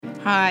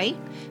Hi,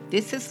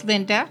 this is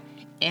Linda,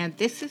 and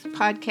this is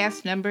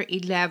podcast number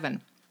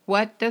 11.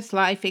 What does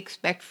life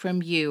expect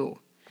from you?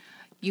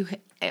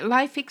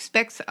 Life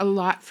expects a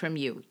lot from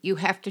you. You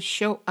have to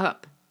show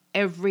up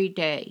every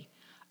day.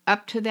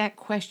 Up to that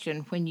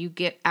question when you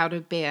get out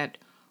of bed,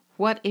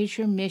 what is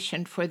your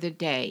mission for the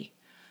day?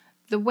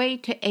 The way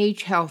to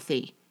age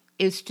healthy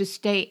is to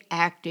stay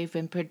active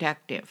and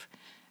productive,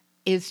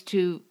 is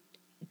to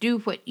do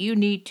what you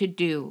need to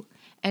do.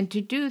 And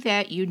to do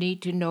that, you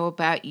need to know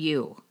about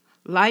you.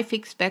 Life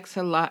expects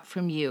a lot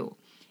from you.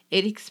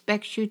 It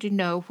expects you to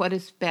know what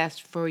is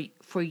best for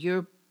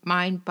your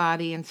mind,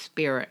 body, and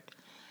spirit.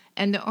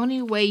 And the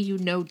only way you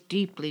know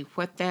deeply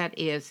what that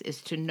is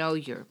to know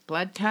your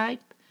blood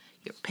type,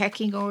 your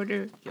pecking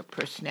order, your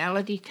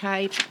personality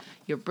type,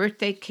 your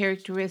birthday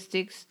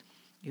characteristics,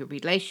 your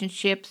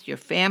relationships, your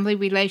family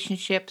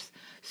relationships,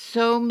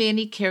 so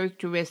many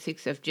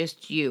characteristics of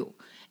just you.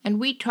 And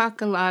we talk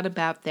a lot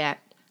about that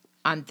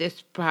on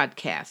this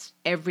broadcast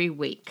every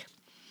week.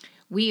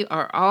 We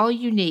are all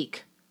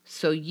unique,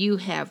 so you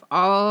have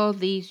all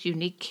these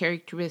unique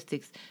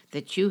characteristics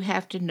that you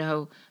have to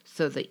know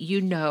so that you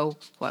know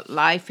what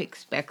life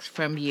expects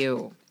from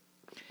you.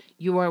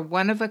 You are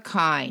one of a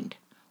kind.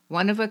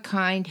 One of a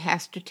kind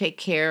has to take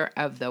care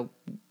of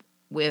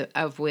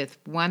with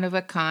one of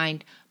a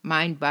kind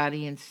mind,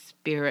 body, and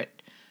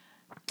spirit.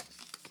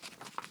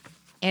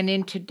 And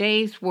in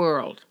today's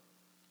world,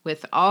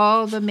 with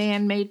all the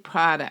man-made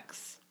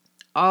products,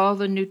 all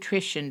the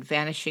nutrition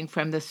vanishing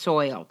from the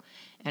soil,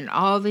 and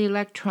all the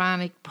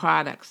electronic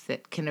products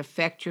that can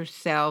affect your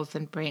cells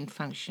and brain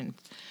functions,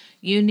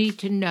 you need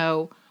to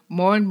know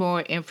more and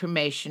more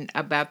information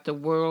about the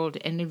world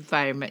and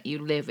environment you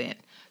live in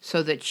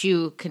so that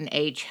you can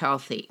age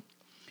healthy.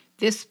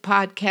 This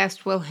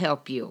podcast will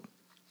help you.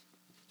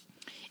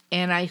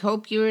 And I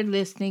hope you are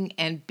listening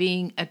and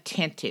being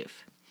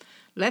attentive.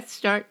 Let's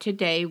start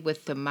today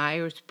with the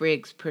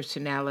Myers-Briggs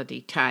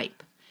personality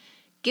type.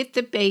 Get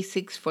the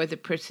basics for the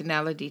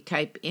personality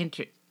type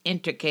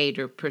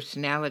indicator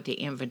personality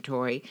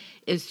inventory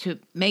is to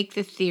make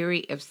the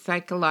theory of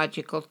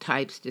psychological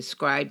types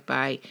described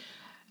by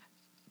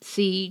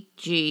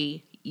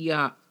C.G.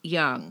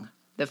 Jung,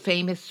 the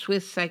famous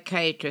Swiss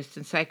psychiatrist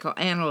and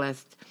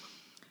psychoanalyst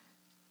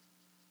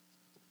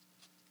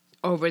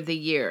over the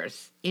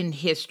years in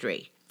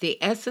history. The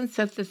essence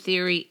of the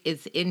theory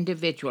is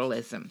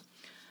individualism.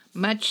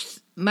 Much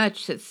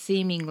that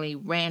seemingly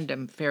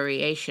random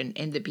variation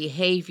in the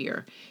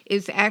behavior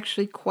is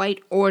actually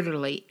quite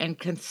orderly and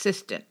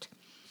consistent,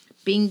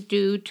 being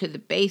due to the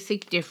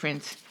basic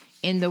difference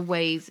in the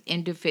ways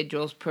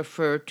individuals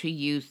prefer to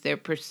use their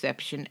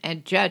perception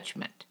and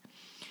judgment.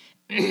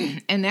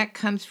 And that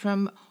comes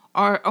from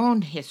our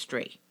own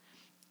history.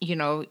 You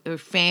know, your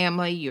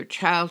family, your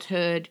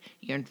childhood,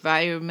 your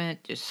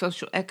environment, your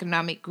social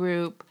economic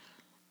group,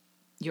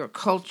 your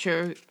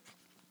culture.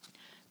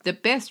 The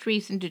best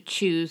reason to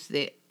choose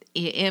the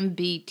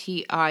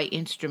MBTI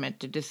instrument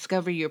to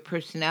discover your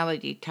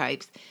personality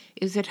types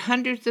is that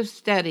hundreds of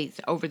studies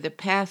over the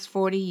past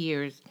 40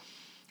 years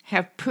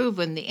have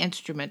proven the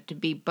instrument to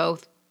be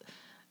both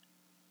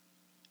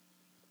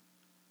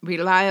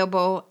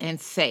reliable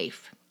and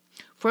safe.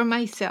 For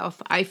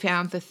myself, I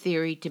found the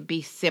theory to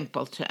be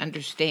simple to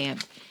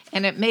understand,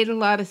 and it made a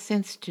lot of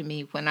sense to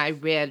me when I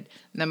read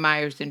the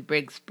Myers and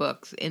Briggs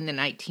books in the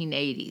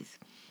 1980s.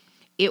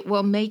 It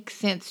will make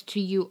sense to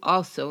you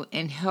also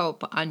and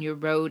help on your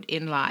road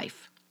in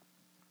life.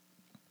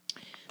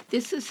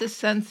 This is the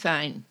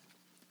sunsign.org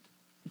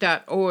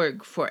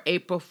for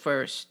April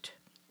 1st.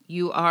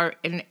 You are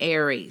an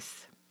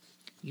Aries.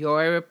 You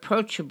are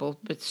approachable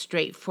but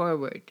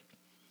straightforward,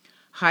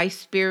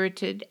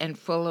 high-spirited and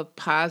full of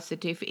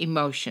positive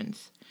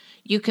emotions.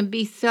 You can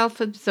be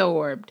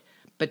self-absorbed,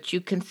 but you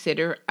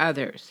consider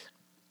others.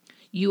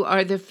 You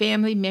are the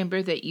family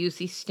member that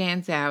usually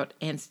stands out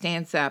and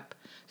stands up,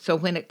 so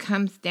when it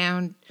comes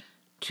down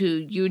to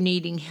you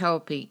needing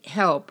help,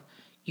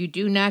 you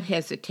do not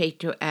hesitate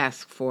to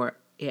ask for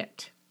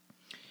it.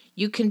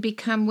 You can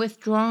become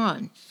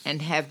withdrawn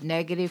and have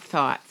negative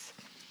thoughts.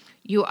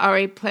 You are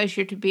a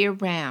pleasure to be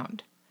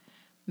around,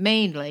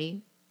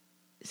 mainly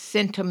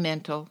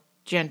sentimental,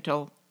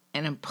 gentle,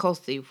 and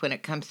impulsive when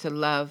it comes to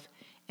love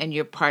and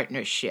your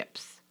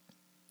partnerships.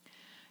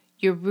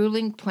 Your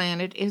ruling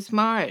planet is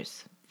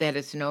Mars, that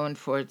is known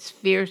for its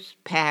fierce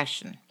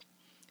passion,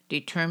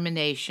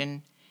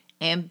 determination,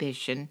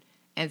 ambition,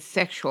 and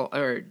sexual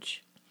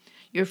urge.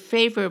 Your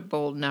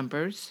favorable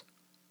numbers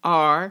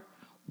are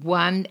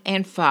 1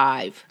 and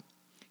 5.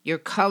 Your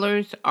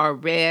colors are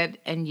red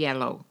and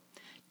yellow.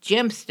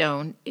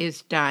 Gemstone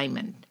is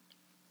diamond.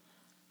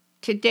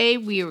 Today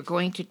we are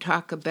going to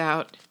talk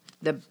about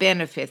the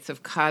benefits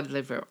of cod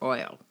liver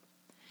oil.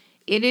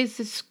 It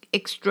is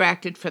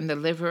extracted from the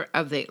liver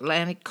of the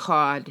Atlantic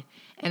cod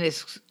and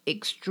is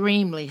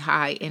extremely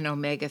high in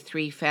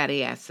omega-3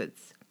 fatty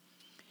acids.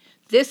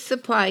 This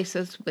supplies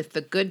us with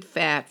the good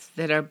fats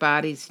that our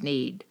bodies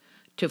need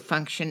to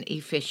function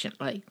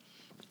efficiently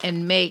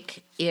and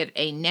make it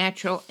a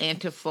natural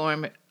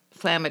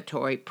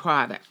anti-inflammatory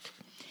product.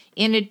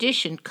 In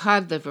addition,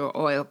 cod liver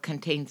oil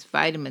contains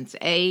vitamins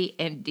A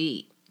and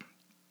D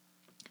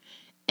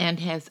and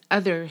has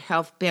other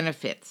health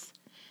benefits.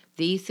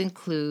 These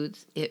include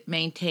it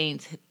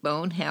maintains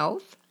bone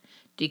health,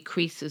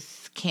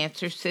 decreases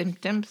cancer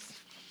symptoms,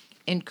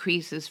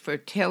 increases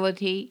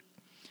fertility,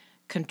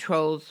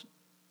 controls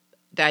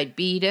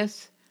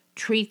diabetes,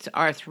 treats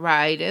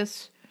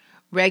arthritis,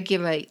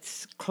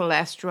 regulates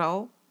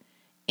cholesterol,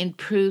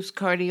 improves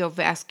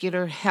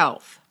cardiovascular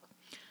health.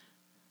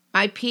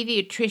 My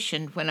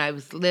pediatrician, when I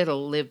was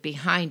little, lived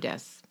behind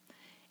us,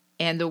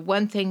 and the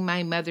one thing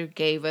my mother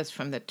gave us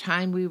from the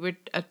time we were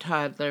a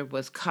toddler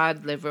was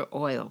cod liver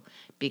oil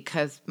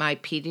because my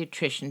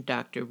pediatrician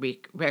doctor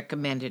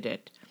recommended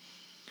it.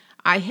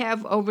 I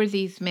have, over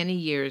these many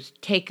years,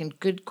 taken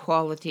good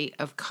quality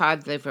of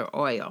cod liver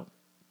oil.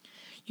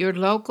 Your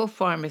local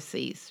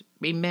pharmacies,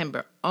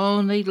 remember,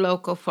 only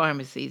local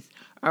pharmacies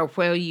are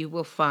where you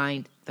will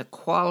find the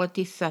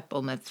quality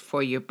supplements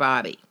for your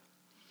body.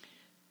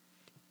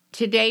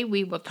 Today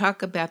we will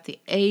talk about the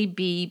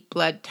AB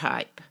blood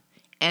type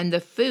and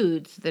the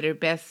foods that are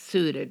best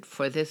suited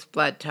for this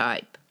blood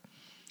type.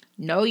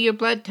 Know your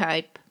blood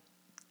type.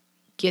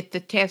 Get the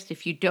test.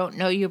 If you don't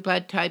know your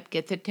blood type,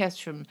 get the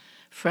test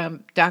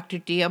from Dr.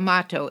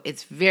 D'Amato.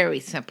 It's very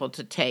simple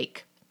to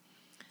take.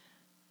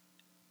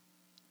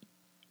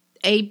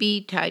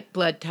 AB type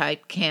blood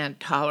type can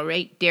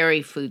tolerate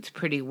dairy foods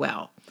pretty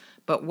well,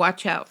 but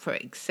watch out for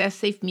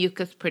excessive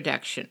mucus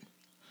production.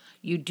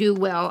 You do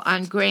well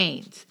on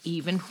grains,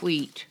 even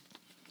wheat.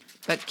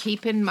 But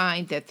keep in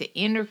mind that the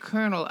inner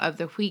kernel of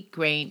the wheat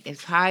grain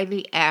is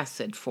highly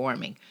acid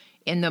forming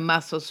in the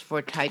muscles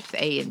for types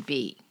A and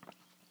B.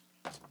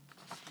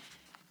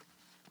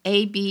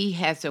 AB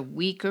has a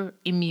weaker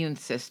immune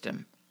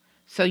system,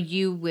 so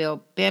you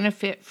will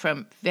benefit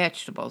from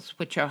vegetables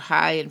which are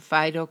high in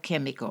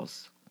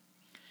phytochemicals.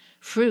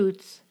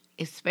 Fruits,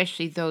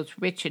 especially those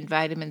rich in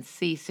vitamin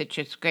C such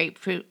as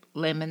grapefruit,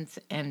 lemons,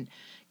 and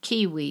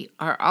kiwi,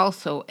 are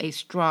also a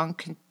strong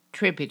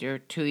contributor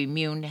to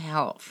immune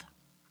health.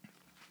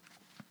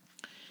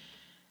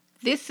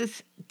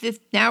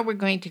 Now we're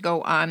going to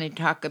go on and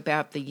talk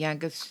about the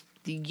youngest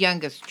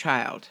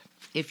child.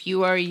 If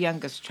you are a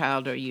youngest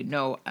child or you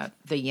know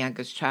the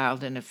youngest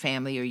child in a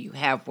family or you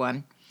have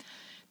one,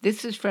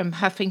 this is from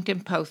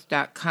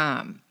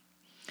HuffingtonPost.com.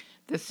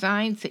 The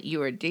signs that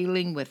you are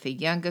dealing with the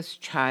youngest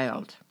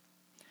child.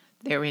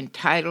 They're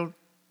entitled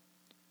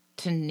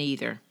to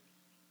neither.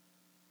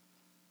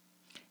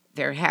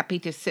 They're happy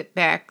to sit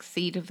back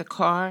seat of the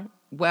car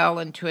well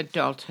into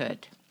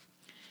adulthood.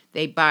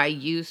 They buy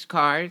used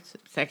cars,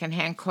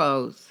 secondhand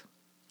clothes.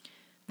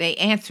 They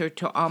answer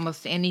to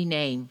almost any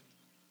name.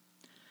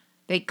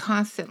 They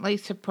constantly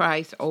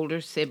surprise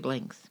older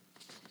siblings.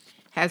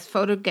 Has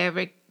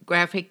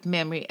photographic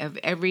memory of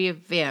every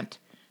event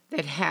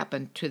that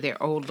happened to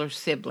their older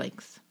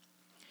siblings.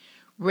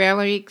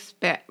 Rarely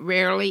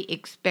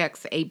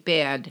expects a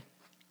bed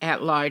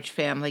at large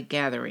family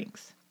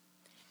gatherings.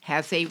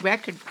 Has a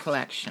record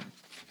collection.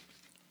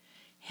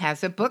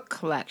 Has a book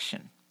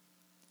collection.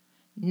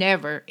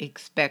 Never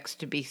expects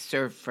to be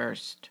served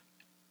first.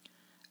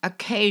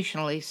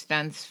 Occasionally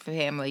stuns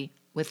family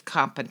with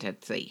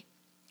competency.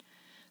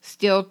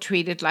 Still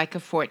treated like a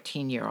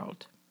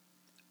 14-year-old.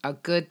 A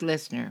good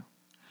listener.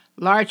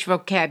 Large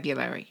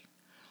vocabulary.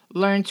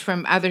 Learns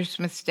from others'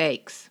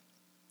 mistakes.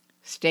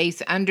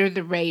 Stays under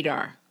the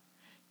radar.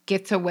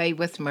 Gets away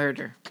with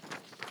murder.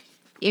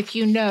 If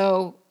you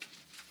know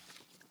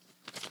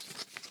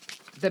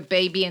the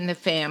baby in the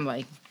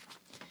family,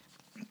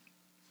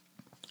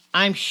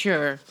 I'm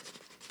sure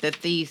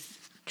that these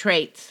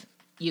traits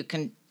you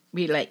can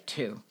relate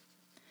to,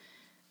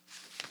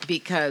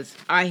 because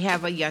I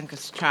have a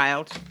youngest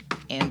child,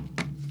 and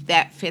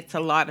that fits a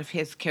lot of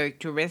his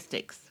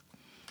characteristics.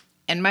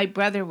 And my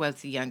brother was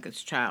the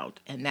youngest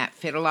child, and that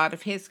fit a lot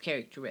of his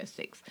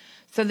characteristics.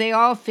 So they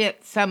all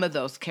fit some of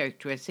those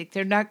characteristics.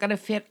 They're not going to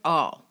fit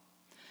all.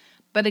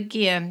 But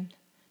again,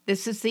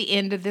 this is the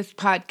end of this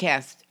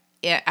podcast.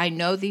 I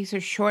know these are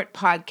short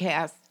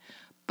podcasts,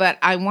 but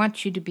I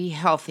want you to be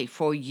healthy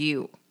for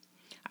you.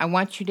 I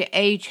want you to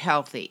age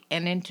healthy.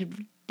 And in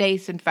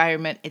today's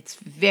environment, it's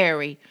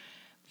very,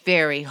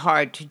 very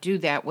hard to do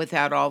that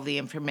without all the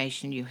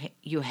information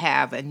you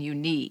have and you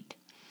need.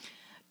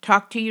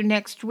 Talk to you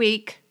next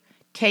week.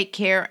 Take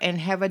care and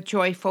have a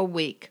joyful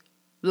week.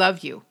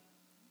 Love you.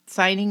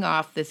 Signing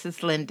off, this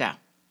is Linda.